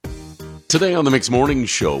Today on the Mix Morning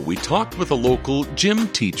Show, we talked with a local gym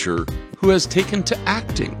teacher who has taken to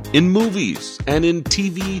acting in movies and in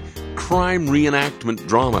TV crime reenactment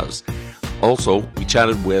dramas. Also, we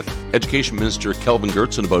chatted with Education Minister Kelvin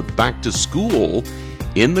Goertzen about back to school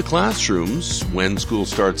in the classrooms when school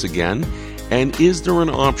starts again, and is there an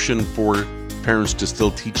option for parents to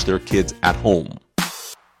still teach their kids at home?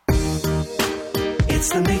 It's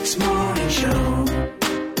the Mix Morning Show.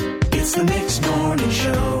 It's the Mix Morning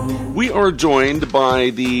Show. We are joined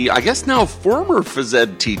by the, I guess now former phys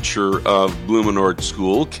ed teacher of Blumenort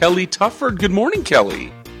School, Kelly Tufford. Good morning,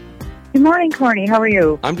 Kelly. Good morning, Corny. How are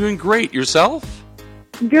you? I'm doing great. Yourself?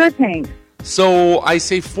 Good, thanks. So I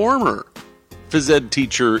say former phys ed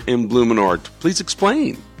teacher in Blumenort. Please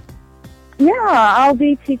explain. Yeah, I'll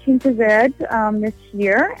be teaching phys ed this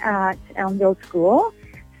year at Elmdale School.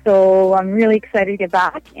 So I'm really excited to get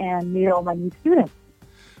back and meet all my new students.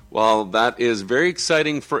 Well, that is very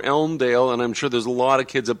exciting for Elmdale, and I'm sure there's a lot of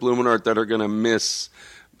kids at Blumenort that are going to miss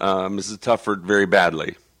Mrs. Tufford very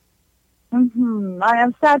badly. Mm-hmm. I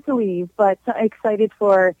am sad to leave, but excited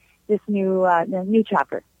for this new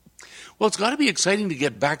chapter. Well, it's got to be exciting to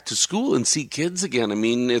get back to school and see kids again. I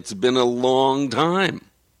mean, it's been a long time.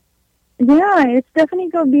 Yeah, it's definitely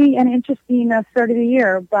going to be an interesting start of the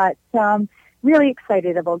year, but really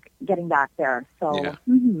excited about getting back there. So, yeah.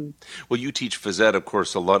 Well, you teach phys ed, of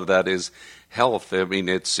course. A lot of that is health. I mean,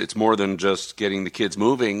 it's more than just getting the kids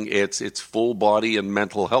moving. It's full body and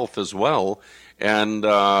mental health as well. And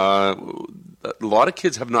a lot of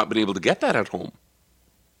kids have not been able to get that at home.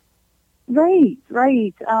 Right.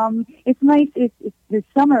 It's nice. It's this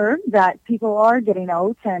summer that people are getting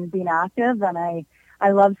out and being active, and I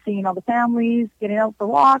love seeing all the families getting out for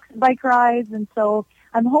walks, bike rides, and so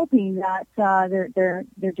I'm hoping that they're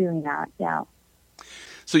doing that. Yeah.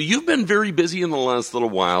 So you've been very busy in the last little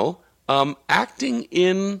while, acting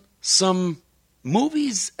in some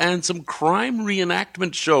movies and some crime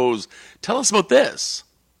reenactment shows. Tell us about this.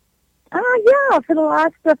 Yeah, for the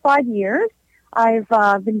last 5 years, I've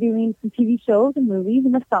been doing some TV shows and movies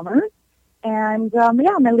in the summers. And,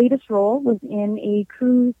 my latest role was in a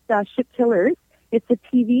cruise ship killers. It's a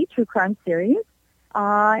TV true crime series.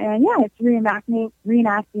 It's reenacting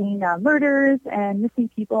murders and missing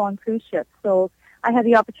people on cruise ships. So I had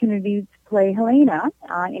the opportunity to play Helena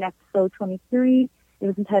in episode 23. It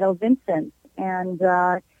was entitled Vincent. And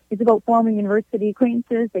it's about forming university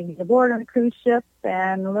acquaintances, taking aboard on a cruise ship.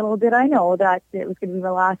 And little did I know that it was going to be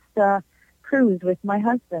my last cruise with my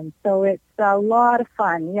husband. So it's a lot of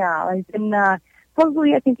fun. Yeah, I've been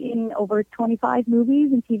probably, I think, in over 25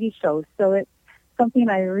 movies and TV shows. So it's something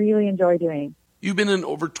I really enjoy doing. You've been in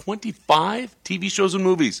over 25 TV shows and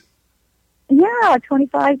movies? Yeah,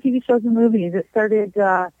 25 TV shows and movies. It started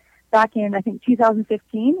back in, I think,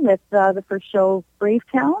 2015 with the first show,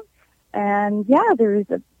 Bravetown. And, there's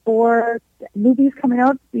 4 movies coming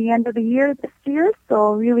out at the end of the year this year.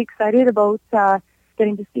 So really excited about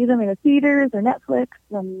getting to see them in the theaters or Netflix.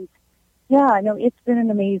 And, it's been an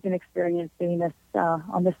amazing experience doing this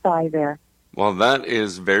on the side there. Well, that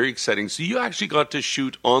is very exciting. So you actually got to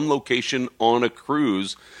shoot on location on a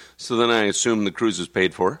cruise. So then I assume the cruise is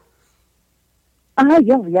paid for? Yeah.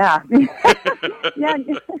 Yeah.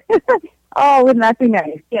 Oh, wouldn't that be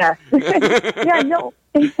nice? Yeah. Yeah, no.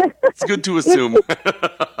 It's good to assume.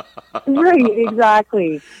 Right,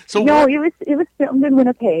 exactly. So it was filmed in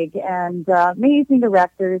Winnipeg, and amazing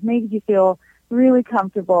directors, made you feel really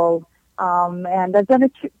comfortable. And I've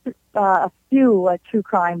done a few true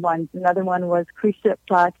crime ones. Another one was Cruise Ship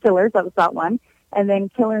Killers. That was that one. And then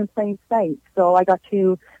Killer in Plain Sight. So I got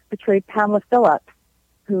to portray Pamela Phillips,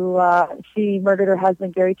 who she murdered her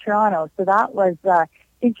husband, Gary Toronto. So that was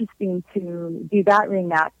interesting to do that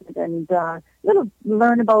reenactment and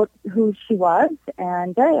learn about who she was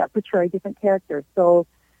and portray different characters. So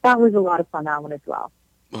that was a lot of fun, that one as well.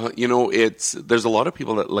 There's a lot of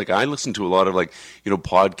people that, I listen to a lot of,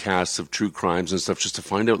 podcasts of true crimes and stuff just to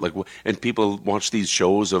find out, and people watch these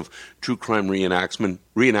shows of true crime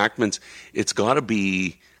reenactments. It's got to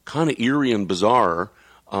be kind of eerie and bizarre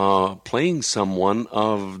playing someone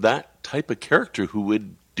of that type of character who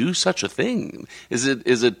would do such a thing. Is it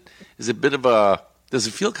a bit of a, does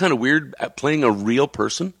it feel kind of weird at playing a real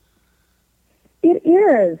person? It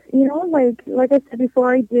is. Like I said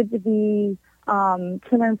before, I did the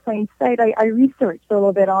Killer in Plain Sight. I researched a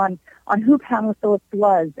little bit on who Pamela Phillips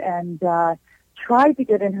was and tried to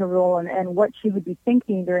get in her role and what she would be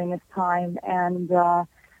thinking during this time. And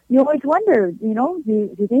you always wonder,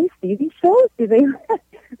 do they see these shows? Do they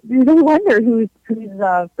wonder who's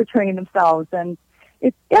portraying themselves? And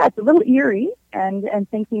it's a little eerie and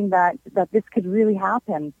thinking that this could really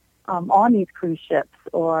happen. on these cruise ships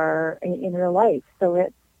or in real life. So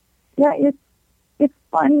it's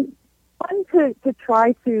fun to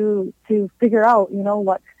try to figure out,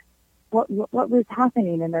 what was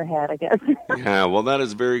happening in their head, I guess. Yeah, well, that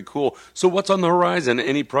is very cool. So what's on the horizon?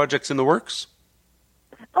 Any projects in the works?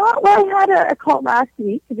 Well, I had a call last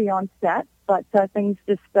week to be on set, but things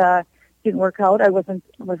just didn't work out. I wasn't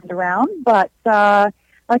around, but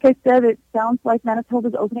like I said, it sounds like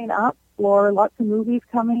Manitoba's opening up for lots of movies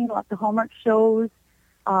coming, lots of Hallmark shows.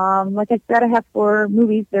 Like I said, I have 4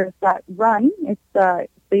 movies. There's that Run. It's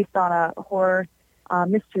based on a horror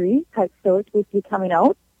mystery type show. It's supposed to be coming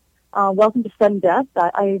out. Welcome to Sudden Death.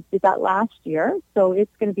 I did that last year, so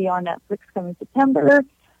it's going to be on Netflix coming September.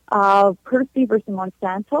 Percy versus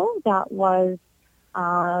Monsanto. That was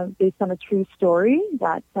based on a true story.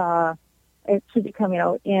 That it should be coming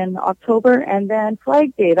out in October. And then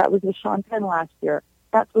Flag Day. That was with Sean Penn last year.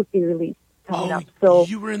 That's supposed to be released coming up. So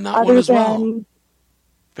you were in that one as well.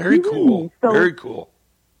 Very cool. So, very cool.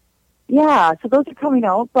 Yeah, so those are coming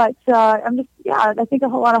out. But I think a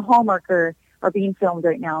whole lot of Hallmark are being filmed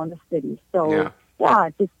right now in the city. So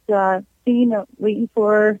just waiting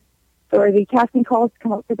for the casting calls to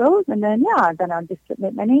come out for those, and then I'll just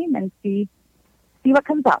submit my name and see what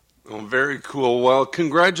comes up. Oh, very cool. Well,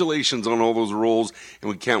 congratulations on all those roles,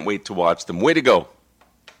 and we can't wait to watch them. Way to go.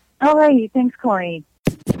 All right. Thanks, Corey.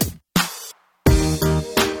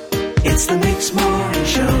 It's the Mix Morning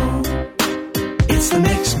Show. It's the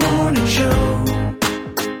Mix Morning Show.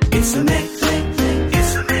 It's the Mix.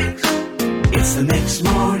 It's the Mix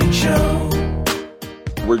Morning Show.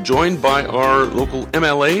 We're joined by our local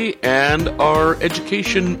MLA and our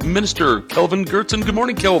education minister, Kelvin Goertzen. Good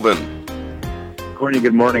morning, Kelvin. Courtney,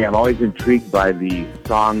 good morning. I'm always intrigued by the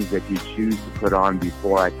songs that you choose to put on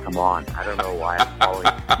before I come on. I don't know why I'm following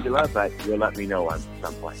Sheila, but you'll let me know at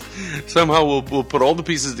some point. Somehow we'll put all the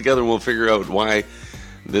pieces together and we'll figure out why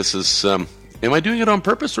this is... am I doing it on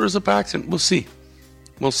purpose or is it by accident? We'll see.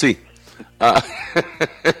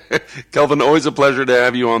 Kelvin, always a pleasure to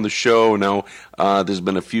have you on the show. Now, there's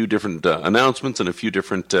been a few different announcements and a few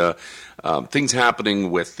different things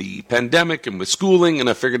happening with the pandemic and with schooling, and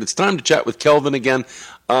I figured it's time to chat with Kelvin again.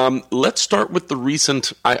 Let's start with the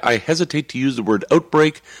recent, I hesitate to use the word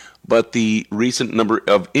outbreak, but the recent number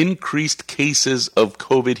of increased cases of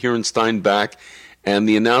COVID here in Steinbach, and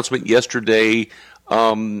the announcement yesterday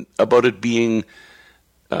about it being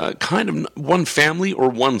kind of one family or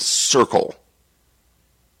one circle.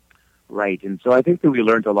 Right, and so I think that we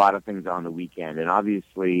learned a lot of things on the weekend, and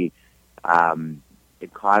obviously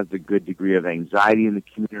it caused a good degree of anxiety in the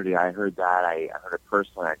community. I heard that. I heard it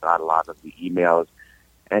personally. I got a lot of the emails,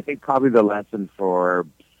 and I think probably the lesson for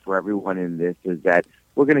everyone in this is that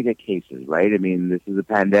we're going to get cases, right? I mean, this is a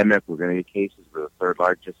pandemic. We're going to get cases. We're the third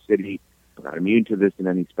largest city. We're not immune to this in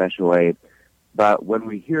any special way. But when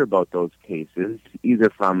we hear about those cases, either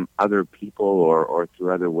from other people or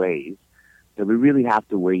through other ways, that we really have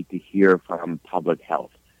to wait to hear from public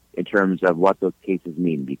health in terms of what those cases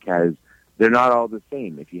mean, because they're not all the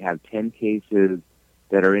same. If you have 10 cases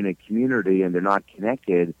that are in a community and they're not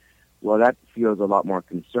connected, well, that feels a lot more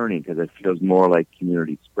concerning because it feels more like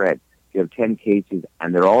community spread. If you have 10 cases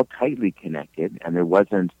and they're all tightly connected and there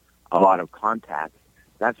wasn't a lot of contact,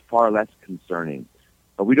 that's far less concerning.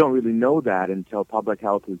 But we don't really know that until public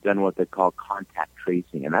health has done what they call contact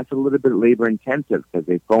tracing. And that's a little bit labor intensive because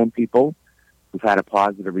they phone people who've had a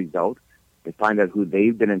positive result. They find out who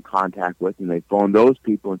they've been in contact with, and they phone those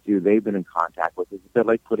people and see who they've been in contact with. It's a bit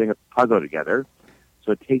like putting a puzzle together.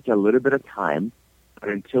 So it takes a little bit of time. But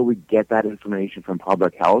until we get that information from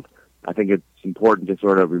public health, I think it's important to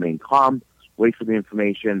sort of remain calm, wait for the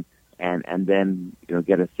information, and then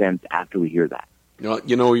get a sense after we hear that.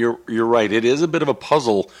 You're right. It is a bit of a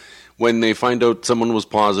puzzle when they find out someone was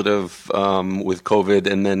positive with COVID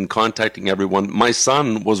and then contacting everyone. My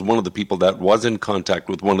son was one of the people that was in contact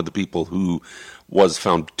with one of the people who was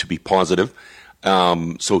found to be positive.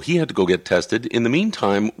 So he had to go get tested. In the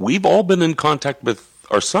meantime, we've all been in contact with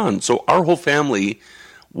our son. So our whole family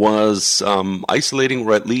was isolating,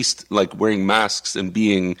 or at least like wearing masks and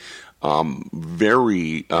being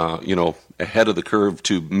very, ahead of the curve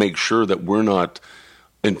to make sure that we're not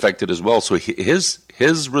infected as well. So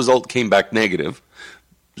his result came back negative.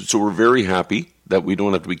 So we're very happy that we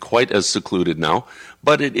don't have to be quite as secluded now.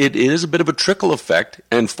 But it is a bit of a trickle effect,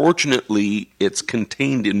 and fortunately it's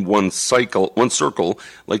contained in one circle,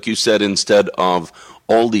 like you said, instead of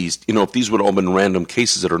all these, if these would all been random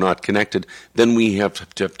cases that are not connected, then we have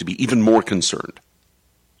to be even more concerned.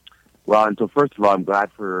 Well, and so first of all, I'm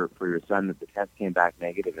glad for your son that the test came back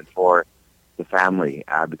negative, and for the family,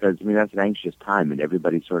 because, that's an anxious time, and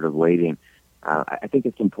everybody's sort of waiting. I think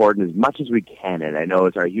it's important as much as we can, and I know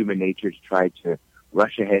it's our human nature to try to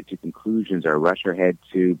rush ahead to conclusions or rush ahead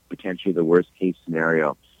to potentially the worst case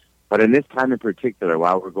scenario. But in this time in particular,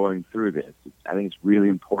 while we're going through this, I think it's really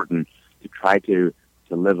important to try to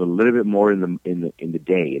live a little bit more in the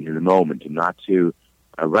day and in the moment, and not to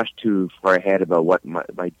rush too far ahead about what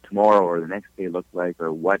might tomorrow or the next day look like,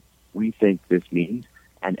 or what we think this means,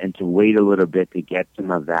 and to wait a little bit to get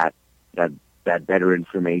some of that better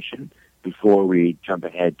information before we jump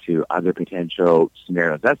ahead to other potential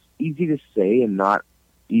scenarios. That's easy to say and not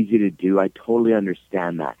easy to do. I totally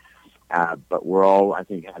understand that. But we're all, I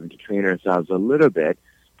think, having to train ourselves a little bit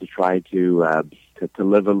to try to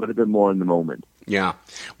live a little bit more in the moment. Yeah.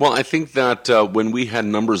 Well, I think that when we had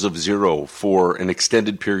numbers of 0 for an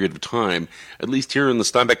extended period of time, at least here in the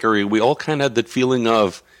Steinbach area, we all kind of had that feeling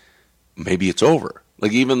of maybe it's over.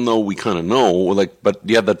 Like, even though we kind of know, like, but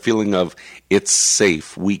you have that feeling of it's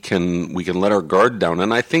safe. We can let our guard down.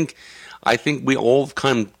 And I think we all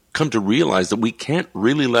come to realize that we can't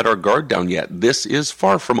really let our guard down yet. This is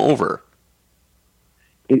far from over.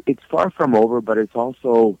 It's far from over, but it's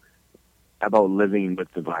also about living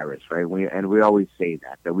with the virus, right? We always say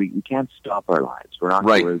that we can't stop our lives. We're not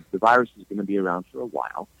right. The virus is going to be around for a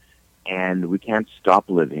while, and we can't stop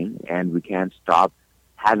living, and we can't stop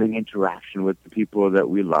having interaction with the people that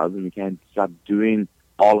we love, and we can't stop doing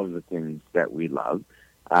all of the things that we love.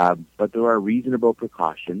 But there are reasonable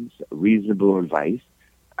precautions, reasonable advice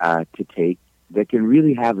to take that can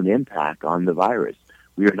really have an impact on the virus.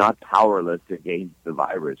 We are not powerless against the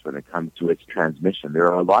virus when it comes to its transmission. There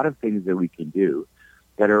are a lot of things that we can do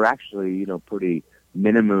that are actually, pretty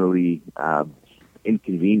minimally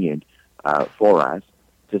inconvenient for us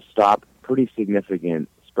to stop pretty significant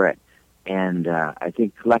spread. And I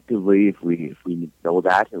think collectively, if we know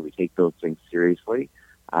that and we take those things seriously,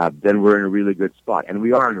 then we're in a really good spot. And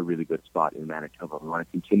we are in a really good spot in Manitoba. We want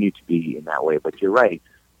to continue to be in that way. But you're right.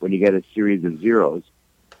 When you get a series of zeros,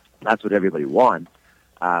 that's what everybody wants.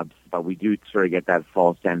 But we do sort of get that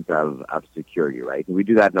false sense of security, right? And we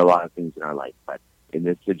do that in a lot of things in our life. But in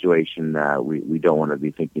this situation, we don't want to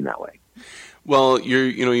be thinking that way. Well,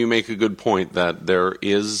 you make a good point that there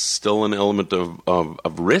is still an element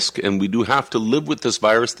of risk, and we do have to live with this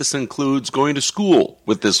virus. This includes going to school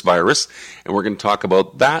with this virus, and we're going to talk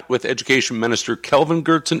about that with Education Minister Kelvin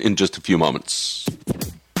Goertzen in just a few moments.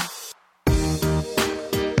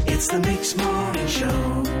 It's the Mix Morning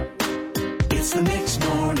Show. It's the Mix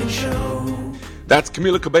Morning Show. That's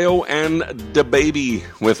Camila Cabello and DaBaby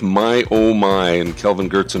with My Oh My. And Kelvin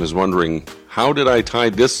Goertzen is wondering, how did I tie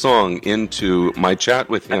this song into my chat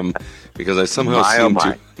with him? Because I somehow seem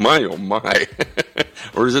to... My Oh My.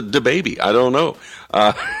 Or is it DaBaby? I don't know.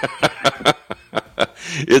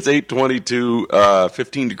 It's 8:22,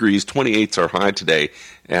 15 degrees, 28's our high today.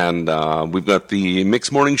 And we've got the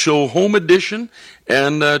Mix Morning Show Home Edition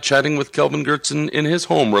and chatting with Kelvin Goertzen in his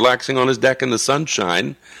home, relaxing on his deck in the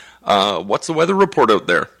sunshine. What's the weather report out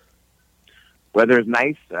there? Weather's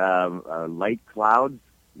nice, light clouds.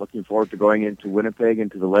 Looking forward to going into Winnipeg,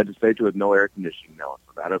 into the legislature with no air conditioning now,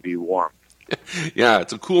 so that'll be warm. Yeah,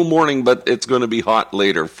 it's a cool morning, but it's going to be hot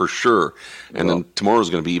later for sure. And then tomorrow's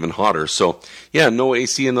going to be even hotter. So, yeah, no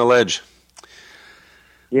AC in the ledge.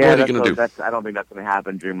 Yeah, what are you going to do? I don't think that's going to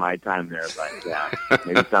happen during my time there, but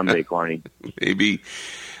maybe someday, Corny. Maybe.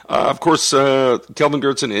 Of course, Kelvin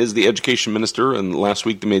Goertzen is the education minister, and last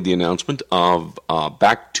week they made the announcement of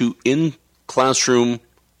back to in-classroom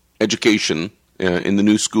education in the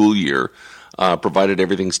new school year, provided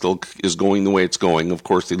everything still is going the way it's going. Of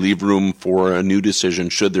course, they leave room for a new decision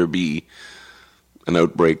should there be an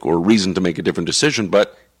outbreak or reason to make a different decision,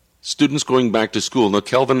 but students going back to school. Now,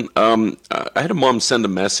 Kelvin, I had a mom send a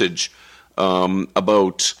message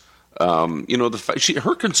about,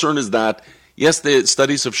 her concern is that, yes, the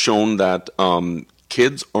studies have shown that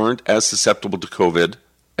kids aren't as susceptible to COVID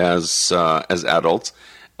as adults,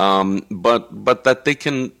 but that they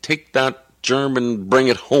can take that germ and bring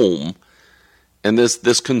it home. And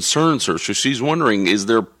this concerns her. So she's wondering, is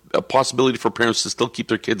there a possibility for parents to still keep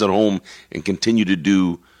their kids at home and continue to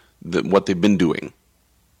do what they've been doing?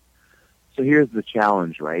 So here's the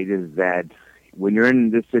challenge, right, is that when you're in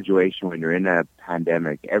this situation, when you're in a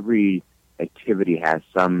pandemic, every activity has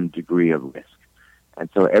some degree of risk. And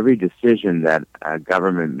so every decision that a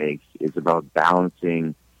government makes is about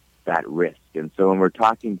balancing that risk. And so when we're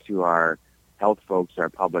talking to our health folks, our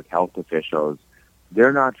public health officials,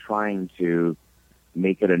 they're not trying to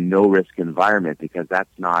make it a no-risk environment because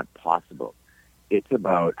that's not possible. It's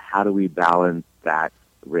about how do we balance that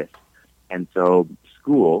risk. And so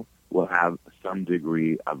school will have some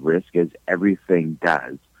degree of risk, as everything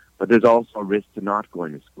does, But there's also a risk to not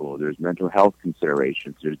going to school. There's mental health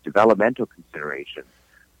considerations. There's developmental considerations.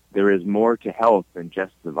 There is more to health than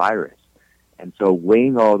just the virus. And so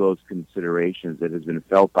weighing all those considerations, it has been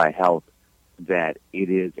felt by health that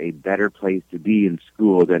it is a better place to be in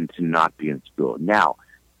school than to not be in school. Now,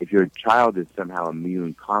 if your child is somehow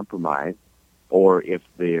immune compromised, or if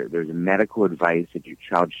there's medical advice that your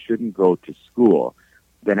child shouldn't go to school,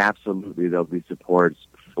 then absolutely there'll be supports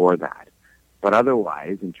for that. But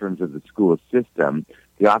otherwise, in terms of the school system,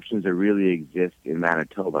 the options that really exist in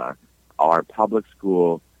Manitoba are public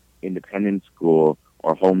school, independent school,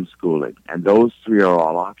 or homeschooling. And those three are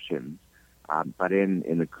all options. But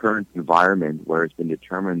in the current environment where it's been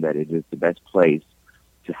determined that it is the best place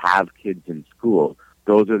to have kids in school,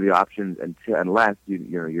 those are the options unless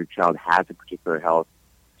your child has a particular health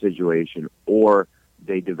situation or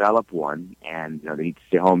they develop one and they need to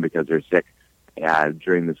stay home because they're sick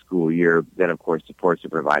during the school year. Then, of course, supports are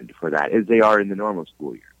provided for that, as they are in the normal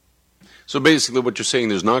school year. So basically what you're saying,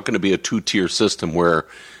 there's not going to be a two-tier system where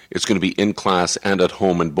it's going to be in class and at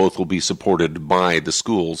home and both will be supported by the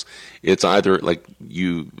schools. It's either like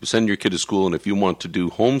you send your kid to school, and if you want to do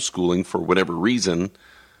homeschooling for whatever reason,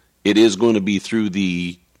 it is going to be through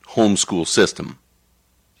the homeschool system.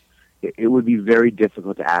 It would be very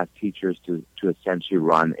difficult to ask teachers to essentially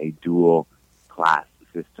run a dual class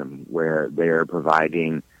system where they're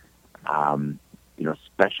providing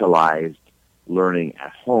specialized learning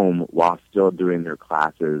at home while still doing their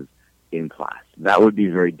classes in class. That would be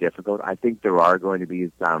very difficult. I think there are going to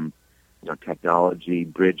be some technology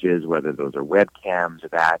bridges, whether those are webcams or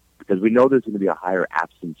that, because we know there's going to be a higher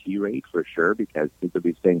absentee rate for sure because kids will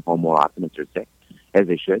be staying home more often if they're sick, as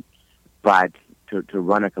they should. But to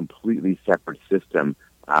run a completely separate system,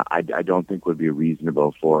 I don't think would be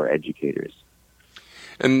reasonable for educators.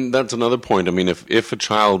 And that's another point. I mean, if a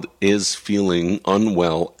child is feeling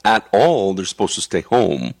unwell at all, they're supposed to stay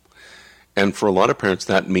home. And for a lot of parents,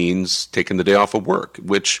 that means taking the day off of work,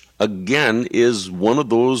 which, again, is one of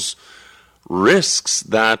those risks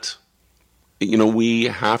that, we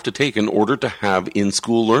have to take in order to have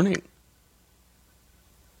in-school learning.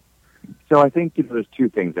 So I think there's two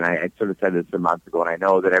things, and I sort of said this a month ago, and I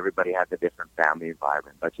know that everybody has a different family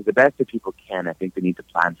environment. But to the best that people can, I think they need to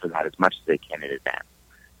plan for that as much as they can in advance.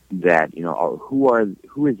 That,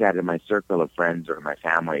 who is that in my circle of friends or my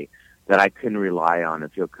family that I couldn't rely on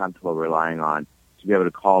and feel comfortable relying on to be able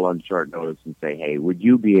to call on short notice and say, hey, would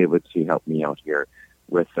you be able to help me out here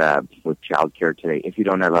with childcare today if you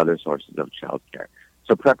don't have other sources of childcare?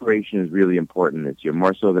 So preparation is really important this year,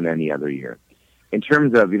 more so than any other year. In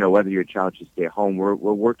terms of, whether your child should stay home, we're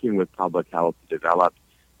working with public health to develop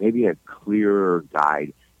maybe a clearer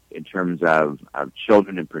guide in terms of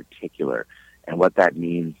children in particular and what that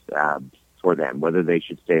means for them, whether they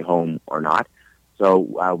should stay home or not.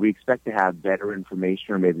 So we expect to have better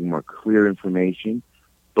information or maybe more clear information,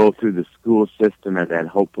 both through the school system and then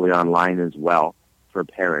hopefully online as well for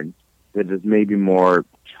parents, that is maybe more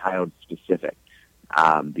child-specific.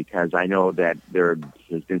 Because I know that there's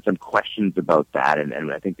been some questions about that,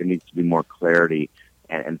 and I think there needs to be more clarity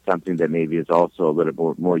and something that maybe is also a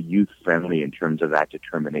little more youth-friendly in terms of that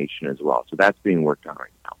determination as well. So that's being worked on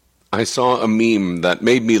right now. I saw a meme that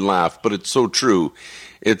made me laugh, but it's so true.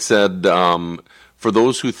 It said, for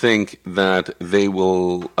those who think that they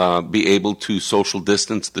will be able to social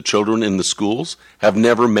distance the children in the schools, have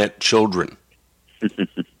never met children.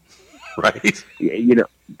 Right?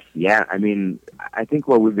 Yeah, I mean, I think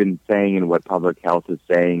what we've been saying and what public health is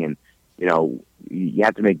saying, and, you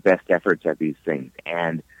have to make best efforts at these things.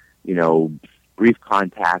 And, brief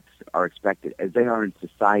contacts are expected, as they are in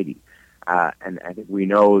society. And I think we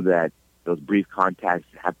know that those brief contacts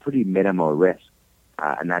have pretty minimal risk.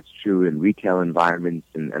 And that's true in retail environments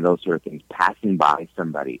and those sort of things. Passing by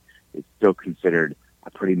somebody is still considered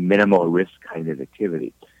a pretty minimal risk kind of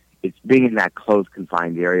activity. It's being in that close,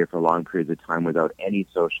 confined area for long periods of time without any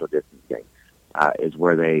social distancing is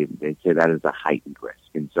where they say that is a heightened risk.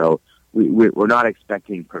 And so we're not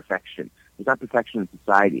expecting perfection. There's not perfection in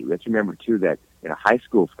society. Let's remember, too, that in a high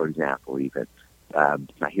school, for example, even, I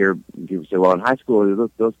hear people say, well, in high school,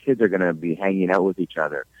 those kids are going to be hanging out with each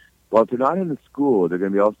other. Well, if they're not in the school, they're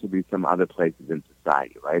going to also be some other places in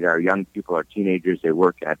society, right? Our young people, our teenagers, they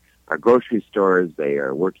work at our grocery stores. They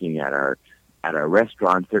are working at our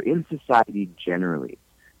restaurants. They're in society generally.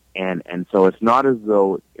 And so it's not as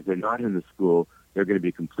though if they're not in the school, they're going to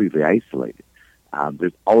be completely isolated.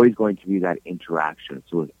 There's always going to be that interaction.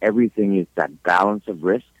 So with everything, it's that balance of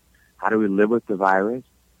risk. How do we live with the virus?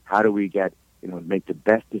 How do we make the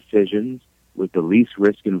best decisions with the least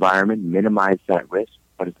risk environment, minimize that risk,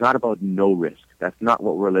 but it's not about no risk. That's not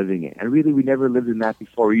what we're living in. And really, we never lived in that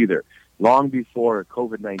before either. Long before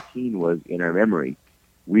COVID-19 was in our memory,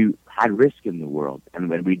 we had risk in the world,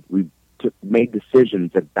 and when we made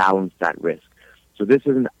decisions that balanced that risk. So this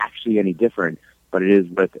isn't actually any different, but it is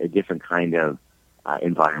with a different kind of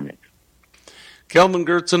environment. Kelvin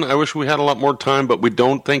Goertzen, I wish we had a lot more time, but we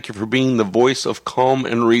don't. Thank you for being the voice of calm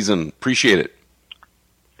and reason. Appreciate it.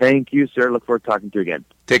 Thank you, sir. Look forward to talking to you again.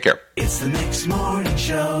 Take care. It's the Mix Morning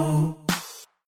Show.